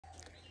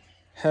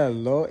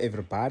Hello,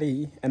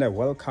 everybody, and I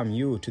welcome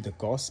you to the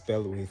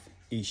Gospel with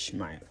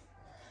Ishmael.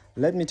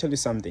 Let me tell you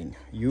something.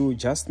 You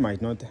just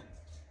might not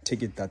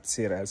take it that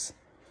serious.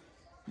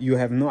 You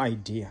have no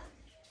idea.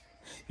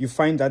 You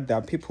find that there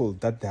are people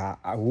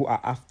who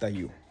are after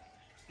you.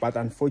 But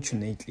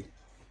unfortunately,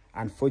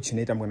 I'm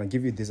going to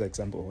give you this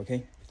example,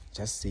 okay?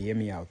 Just hear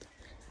me out.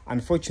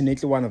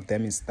 Unfortunately, one of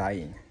them is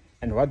dying.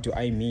 And what do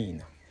I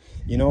mean?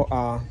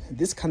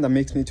 This kind of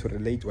makes me to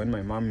relate when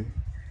my mom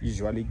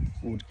usually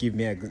would give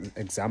me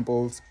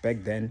examples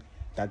back then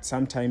that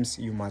sometimes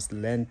you must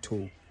learn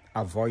to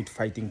avoid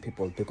fighting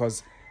people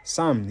because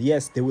some,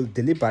 yes, they will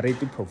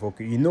deliberately provoke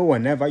you.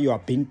 Whenever you are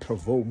being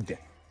provoked,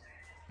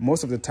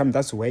 most of the time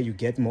that's where you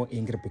get more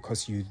angry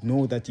because you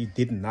know that you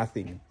did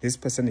nothing. This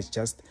person is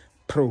just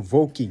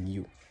provoking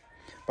you.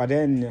 But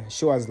then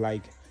she was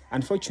like,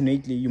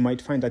 unfortunately, you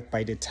might find that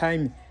by the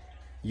time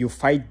you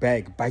fight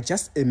back, by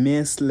just a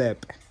mere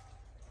slap,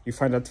 you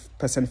find that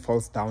person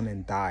falls down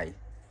and die,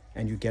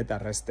 and you get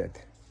arrested,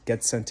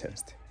 get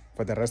sentenced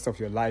for the rest of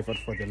your life or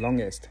for the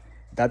longest.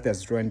 That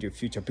has ruined your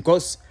future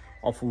because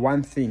of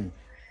one thing,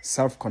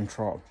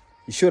 self-control.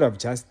 You should have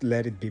just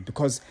let it be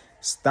because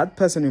that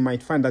person, you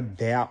might find that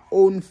their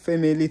own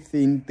family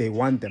think they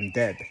want them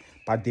dead,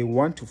 but they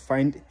want to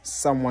find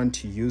someone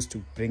to use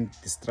to bring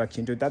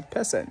destruction to that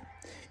person.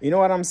 You know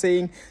what I'm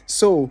saying?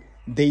 So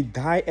they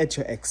die at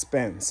your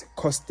expense,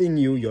 costing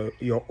you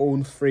your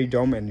own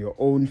freedom and your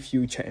own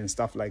future and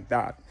stuff like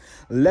that.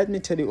 Let me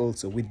tell you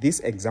also, with this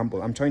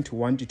example, I'm trying to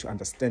want you to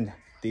understand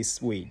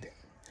this way.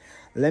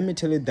 Let me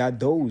tell you that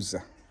those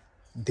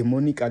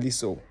demonically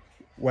so,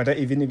 whether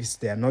even if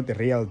they are not the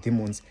real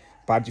demons,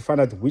 but you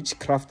find out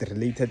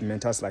witchcraft-related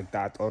matters like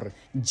that or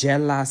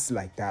jealous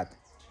like that,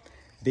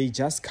 they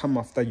just come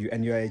after you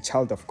and you are a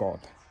child of God.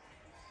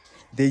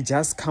 They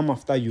just come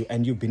after you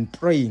and you've been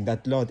praying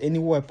that, Lord, any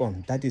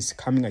weapon that is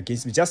coming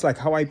against me, just like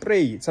how I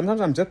pray.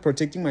 Sometimes I'm just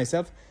protecting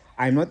myself.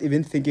 I'm not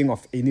even thinking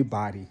of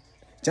anybody.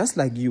 Just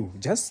like you,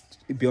 just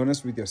be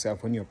honest with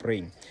yourself when you're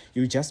praying.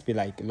 You just be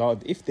like,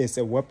 Lord, if there's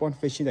a weapon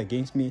fashioned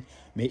against me,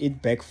 may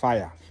it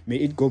backfire. May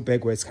it go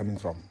back where it's coming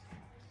from.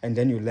 And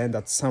then you learn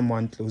that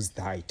someone close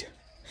died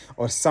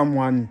or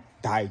someone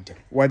died,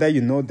 whether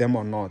you know them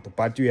or not,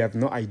 but you have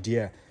no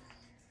idea.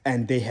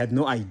 And they had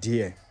no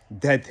idea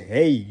that,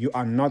 hey, you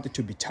are not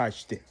to be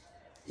touched.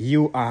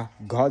 You are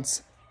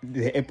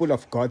the apple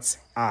of God's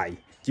eye.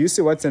 Do you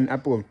see what's an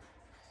apple?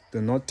 Do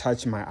not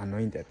touch my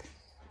anointed.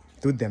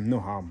 Do them no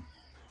harm.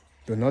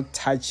 Do not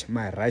touch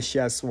my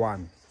righteous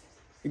one.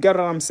 You get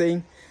what I'm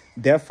saying?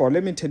 Therefore,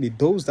 let me tell you,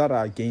 those that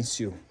are against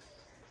you,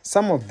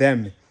 some of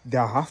them, they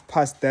are half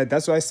past that.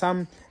 That's why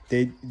some,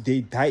 they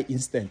die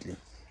instantly,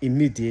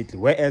 immediately.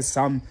 Whereas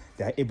some,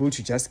 they are able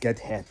to just get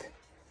hurt.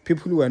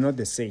 People who are not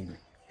the same.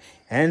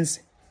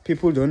 Hence,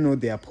 people don't know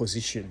their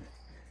position.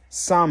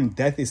 Some,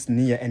 death is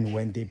near, and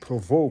when they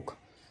provoke,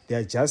 they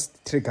are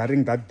just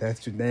triggering that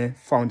death to then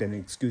found an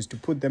excuse to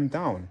put them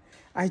down.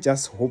 I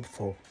just hope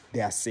for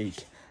their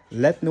sake.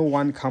 Let no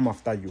one come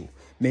after you.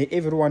 May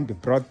everyone be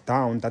brought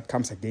down that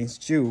comes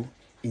against you.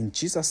 In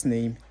Jesus'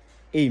 name,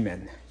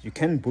 amen. You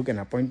can book an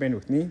appointment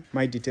with me.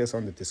 My details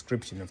on the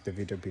description of the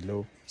video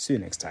below. See you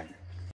next time.